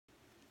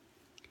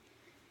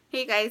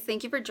Hey guys,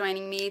 thank you for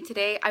joining me.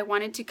 Today I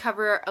wanted to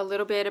cover a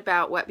little bit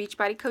about what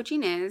Beachbody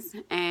coaching is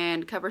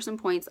and cover some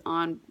points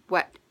on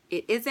what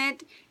it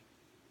isn't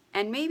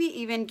and maybe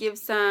even give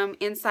some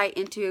insight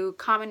into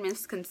common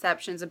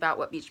misconceptions about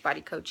what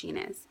Beachbody coaching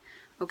is.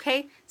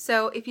 Okay,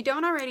 so if you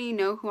don't already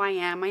know who I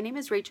am, my name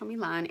is Rachel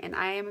Milan and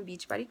I am a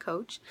Beachbody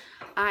coach.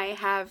 I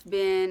have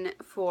been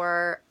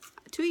for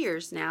 2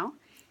 years now,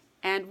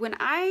 and when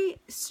I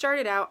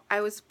started out, I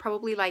was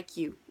probably like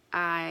you.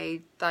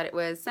 I thought it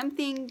was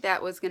something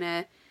that was going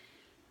to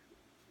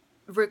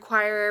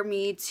require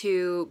me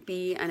to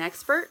be an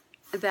expert,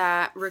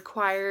 that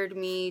required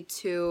me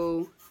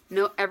to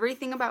know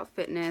everything about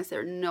fitness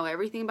or know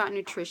everything about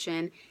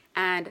nutrition,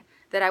 and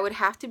that I would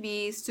have to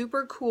be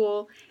super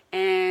cool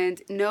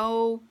and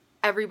know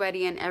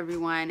everybody and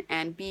everyone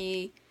and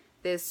be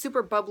this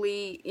super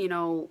bubbly,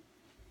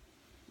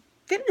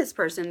 fitness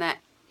person that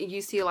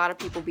you see a lot of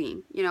people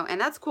being, and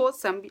that's cool.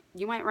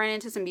 You might run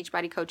into some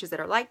Beachbody coaches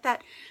that are like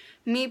that.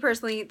 Me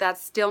personally, that's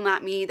still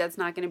not me. That's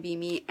not going to be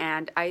me,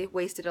 and I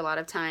wasted a lot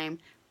of time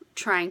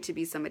trying to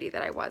be somebody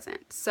that I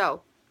wasn't.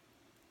 So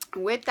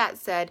with that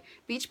said,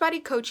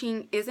 Beachbody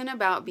coaching isn't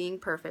about being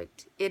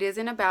perfect. It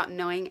isn't about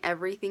knowing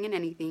everything and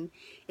anything.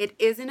 It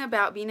isn't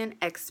about being an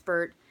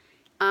expert.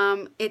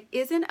 It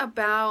isn't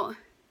about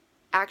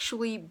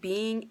actually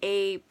being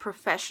a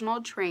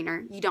professional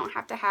trainer. You don't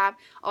have to have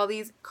all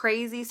these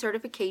crazy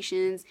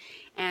certifications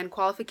and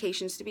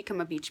qualifications to become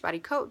a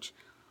Beachbody coach.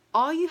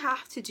 All you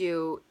have to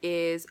do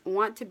is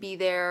want to be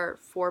there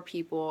for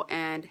people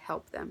and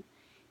help them.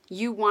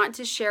 You want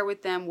to share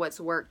with them what's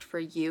worked for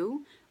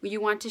you.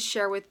 You want to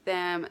share with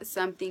them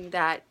something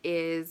that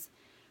is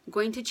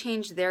going to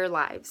change their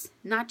lives,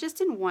 not just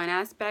in one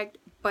aspect,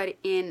 but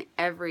in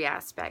every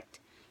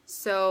aspect.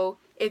 So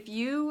if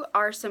you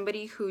are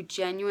somebody who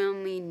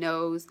genuinely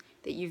knows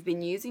that you've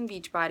been using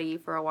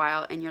Beachbody for a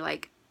while and you're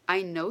like,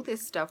 I know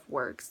this stuff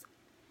works,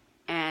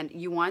 and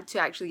you want to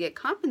actually get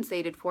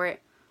compensated for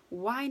it,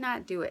 why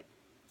not do it?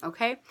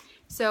 Okay?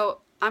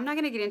 So I'm not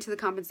going to get into the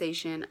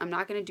compensation. I'm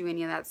not going to do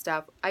any of that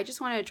stuff. I just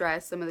want to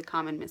address some of the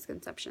common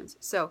misconceptions.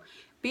 So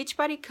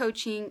Beachbody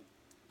coaching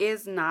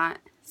is not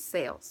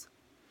sales.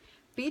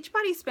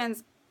 Beachbody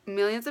spends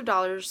millions of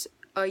dollars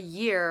a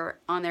year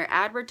on their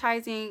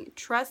advertising.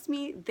 Trust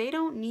me, they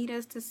don't need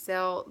us to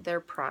sell their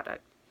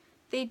product.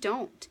 They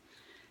don't.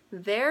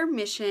 Their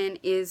mission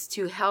is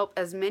to help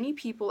as many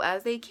people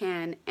as they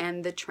can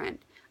end the trend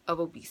of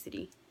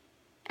obesity.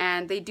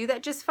 And they do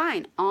that just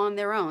fine on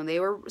their own. They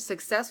were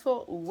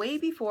successful way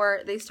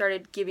before they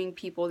started giving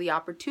people the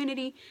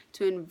opportunity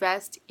to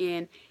invest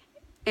in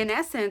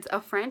essence,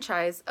 a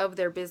franchise of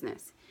their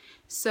business.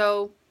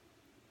 So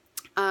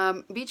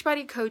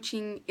Beachbody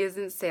coaching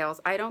isn't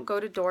sales. I don't go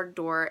to door to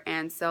door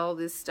and sell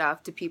this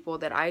stuff to people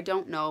that I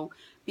don't know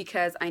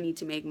because I need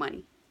to make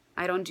money.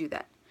 I don't do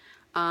that.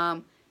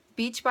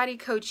 Beachbody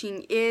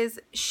coaching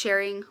is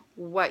sharing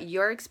what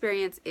your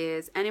experience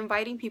is and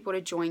inviting people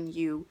to join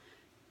you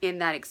in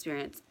that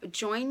experience.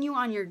 Join you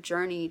on your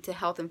journey to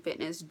health and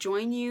fitness.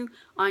 Join you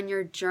on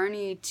your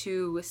journey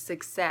to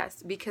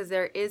success, because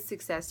there is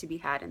success to be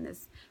had in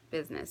this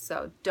business.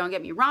 So don't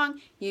get me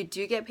wrong, you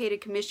do get paid a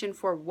commission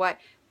for what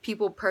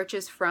people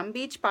purchase from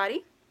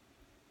Beachbody.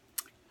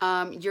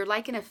 You're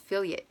like an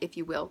affiliate, if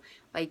you will.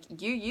 Like,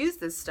 you use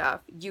this stuff,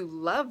 you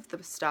love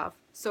the stuff,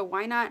 so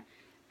why not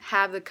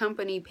have the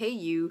company pay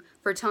you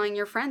for telling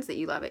your friends that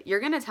you love it? You're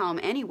going to tell them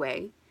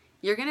anyway.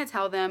 You're going to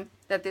tell them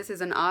that this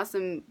is an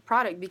awesome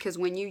product, because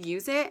when you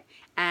use it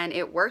and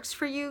it works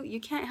for you,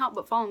 you can't help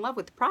but fall in love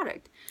with the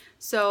product.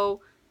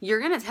 So you're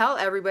going to tell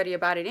everybody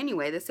about it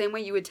anyway, the same way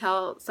you would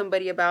tell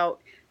somebody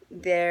about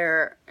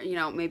their,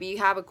 maybe you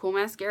have a cool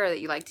mascara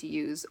that you like to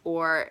use,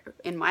 or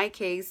in my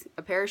case,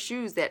 a pair of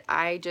shoes that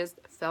I just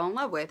fell in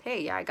love with.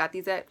 Hey, I got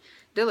these at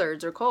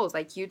Dillard's or Kohl's.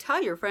 Like, you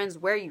tell your friends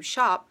where you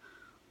shop.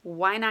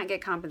 Why not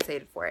get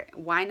compensated for it?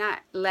 Why not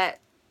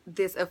let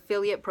this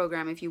affiliate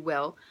program, if you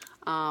will,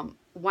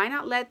 why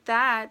not let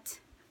that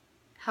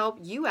help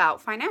you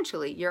out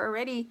financially? You're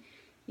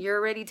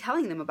already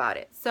telling them about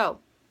it. So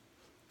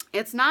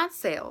it's not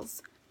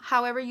sales.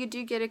 However, you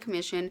do get a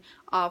commission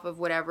off of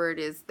whatever it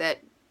is that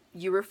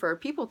you refer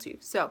people to.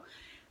 So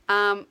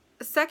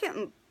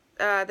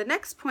the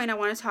next point I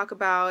want to talk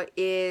about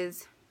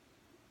is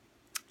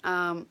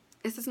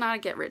this is not a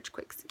get rich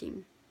quick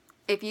scheme.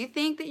 If you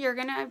think that you're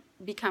going to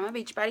become a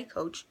Beachbody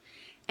coach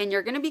and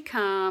you're going to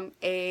become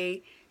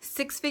a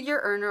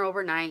 6-figure earner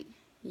overnight,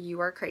 you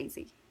are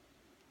crazy.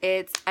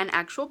 It's an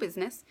actual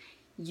business.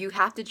 You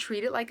have to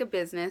treat it like a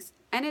business,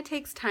 and it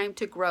takes time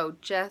to grow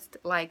just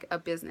like a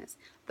business.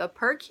 The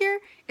perk here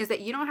is that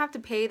you don't have to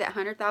pay that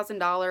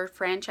 $100,000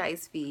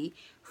 franchise fee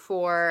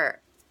for,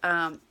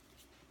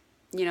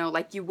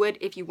 like you would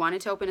if you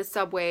wanted to open a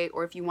Subway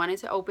or if you wanted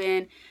to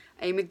open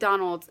a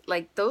McDonald's.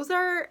 Like, those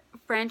are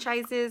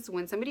franchises.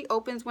 When somebody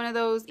opens one of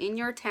those in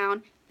your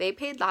town, they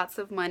paid lots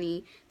of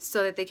money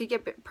so that they could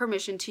get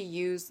permission to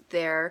use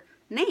their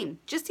name,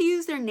 just to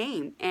use their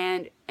name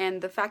and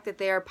the fact that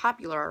they are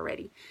popular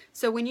already.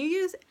 So when you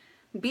use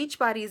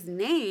Beachbody's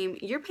name,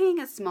 you're paying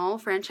a small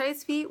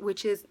franchise fee,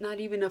 which is not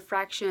even a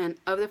fraction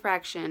of the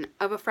fraction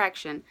of a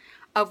fraction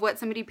of what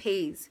somebody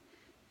pays.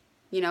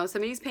 You know,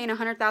 somebody's paying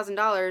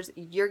 $100,000,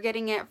 you're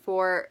getting it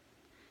for,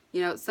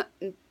 you know,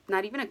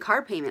 not even a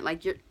car payment.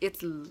 Like,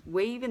 it's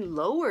way even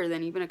lower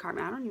than even a car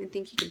payment. I don't even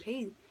think you can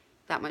pay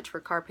that much for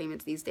car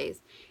payments these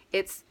days.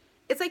 It's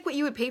like what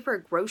you would pay for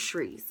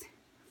groceries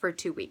for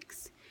 2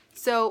 weeks.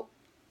 So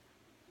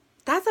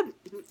that's a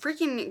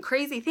freaking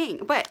crazy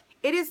thing. But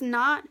it is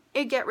not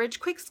a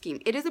get-rich-quick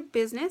scheme. It is a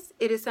business.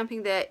 It is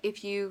something that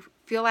if you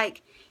feel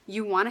like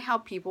you want to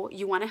help people,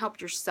 you want to help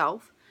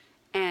yourself,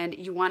 and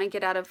you want to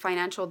get out of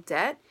financial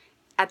debt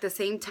at the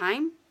same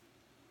time,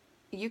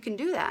 you can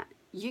do that.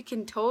 You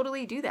can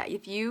totally do that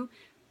if you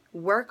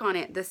work on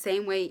it the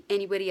same way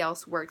anybody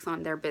else works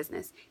on their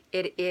business.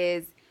 It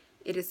is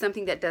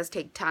something that does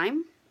take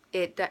time.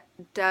 It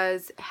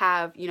does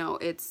have, you know,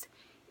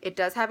 it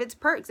does have its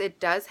perks. It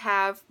does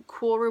have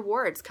cool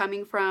rewards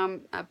coming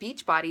from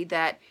Beachbody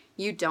that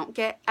you don't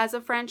get as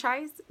a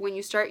franchise. When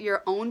you start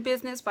your own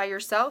business by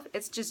yourself,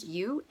 it's just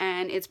you,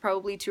 and it's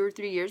probably 2 or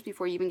 3 years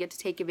before you even get to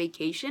take a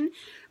vacation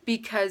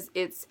because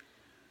it's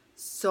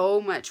so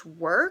much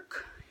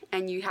work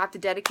and you have to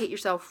dedicate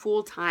yourself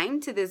full time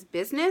to this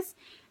business.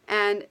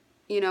 And,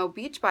 you know,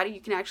 Beachbody,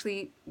 you can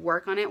actually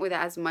work on it with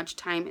as much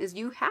time as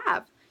you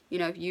have. You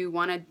know, if you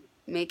want to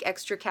make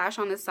extra cash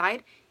on the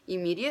side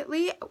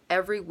immediately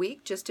every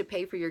week just to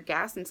pay for your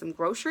gas and some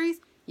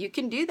groceries, you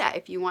can do that.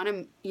 If you want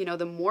to, you know,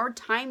 the more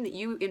time that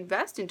you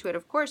invest into it,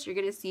 of course, you're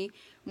going to see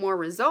more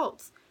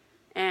results.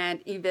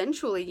 And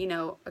eventually, you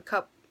know, a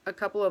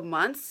couple of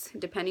months,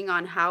 depending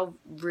on how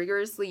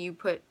rigorously you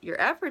put your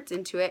efforts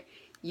into it,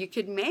 you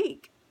could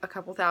make a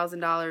couple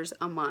 $1,000s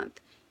a month.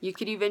 You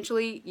could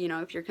eventually, you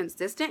know, if you're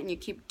consistent and you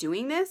keep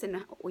doing this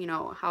and, you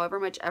know, however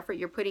much effort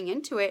you're putting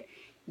into it,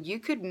 you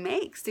could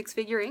make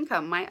 6-figure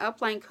income. My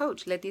upline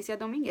coach, Leticia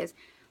Dominguez,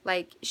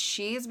 like,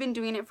 she's been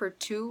doing it for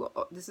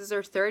this is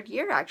her 3rd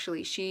year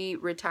actually. She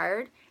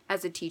retired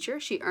as a teacher.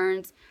 She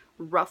earns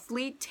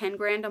roughly 10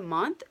 grand a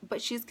month,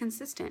 but she's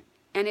consistent.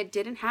 And it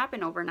didn't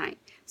happen overnight.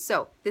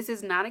 So this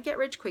is not a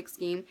get-rich-quick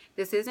scheme.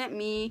 This isn't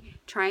me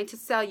trying to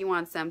sell you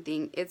on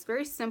something. It's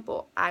very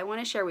simple. I want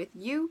to share with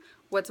you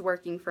what's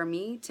working for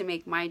me to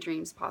make my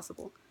dreams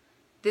possible.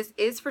 This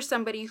is for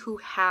somebody who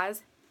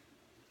has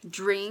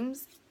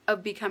dreams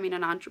of becoming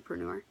an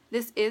entrepreneur.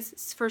 This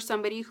is for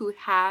somebody who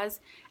has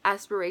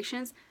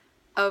aspirations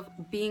of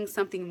being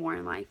something more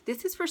in life.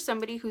 This is for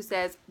somebody who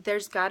says,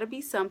 there's got to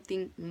be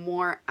something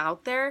more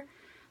out there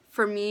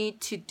for me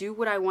to do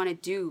what I want to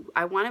do.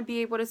 I want to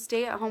be able to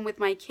stay at home with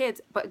my kids,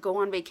 but go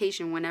on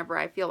vacation whenever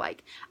I feel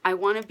like. I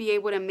want to be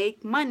able to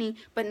make money,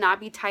 but not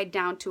be tied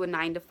down to a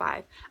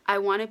 9-to-5. I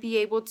want to be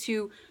able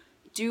to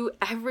do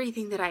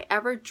everything that I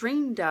ever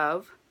dreamed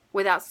of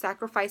without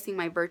sacrificing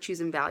my virtues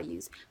and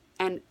values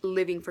and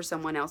living for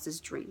someone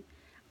else's dream.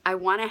 I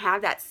want to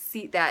have that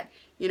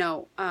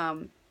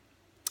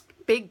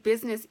big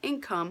business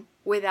income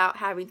without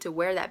having to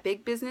wear that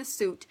big business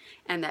suit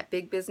and that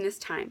big business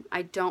time.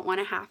 I don't want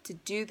to have to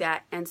do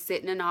that and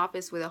sit in an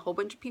office with a whole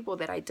bunch of people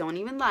that I don't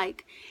even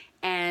like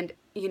and,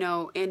 you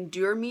know,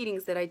 endure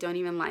meetings that I don't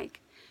even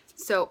like.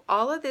 So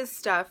all of this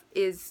stuff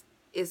is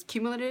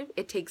cumulative.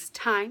 It takes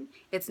time.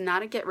 It's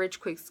not a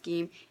get-rich-quick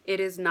scheme. It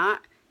is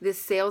not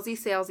this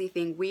salesy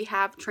thing. We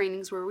have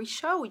trainings where we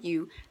show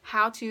you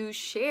how to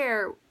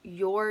share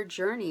your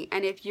journey.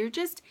 And if you're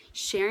just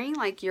sharing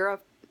like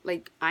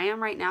like I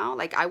am right now,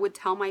 like I would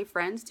tell my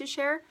friends to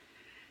share,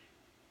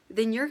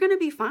 then you're going to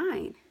be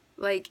fine.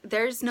 Like,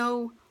 there's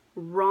no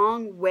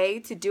wrong way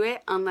to do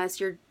it unless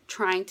you're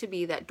trying to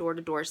be that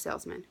door-to-door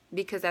salesman,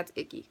 because that's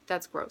icky.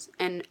 That's gross.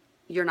 And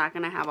you're not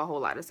going to have a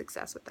whole lot of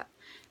success with that.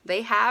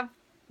 They have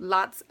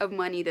lots of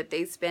money that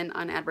they spend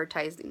on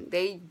advertising.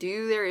 They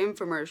do their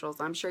infomercials.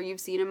 I'm sure you've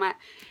seen them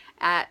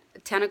at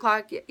 10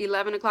 o'clock,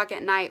 11 o'clock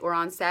at night, or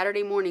on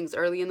Saturday mornings,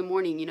 early in the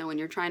morning, you know, when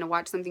you're trying to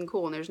watch something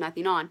cool and there's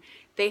nothing on.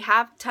 They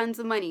have tons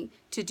of money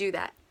to do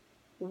that.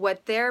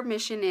 What their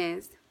mission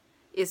is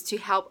to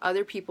help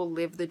other people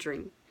live the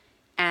dream.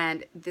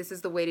 And this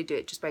is the way to do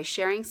it, just by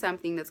sharing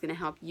something that's going to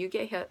help you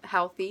get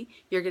healthy.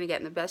 You're going to get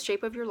in the best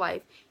shape of your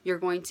life. You're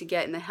going to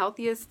get in the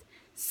healthiest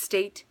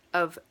state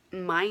of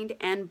mind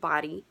and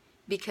body,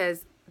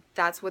 because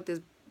that's what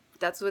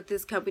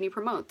this company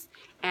promotes.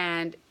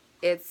 And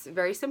it's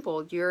very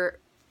simple. You're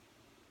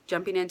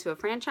jumping into a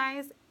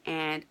franchise,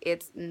 and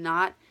it's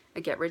not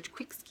a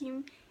get-rich-quick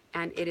scheme,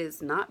 and it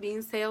is not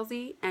being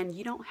salesy, and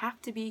you don't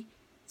have to be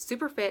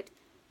super fit,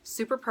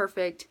 super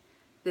perfect,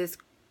 this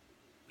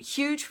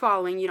huge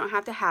following. You don't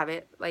have to have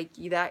it. Like,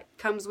 that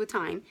comes with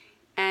time,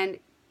 and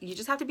you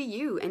just have to be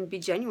you and be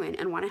genuine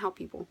and want to help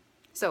people.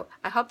 So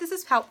I hope this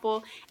is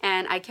helpful,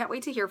 and I can't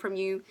wait to hear from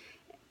you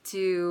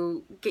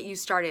to get you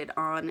started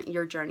on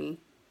your journey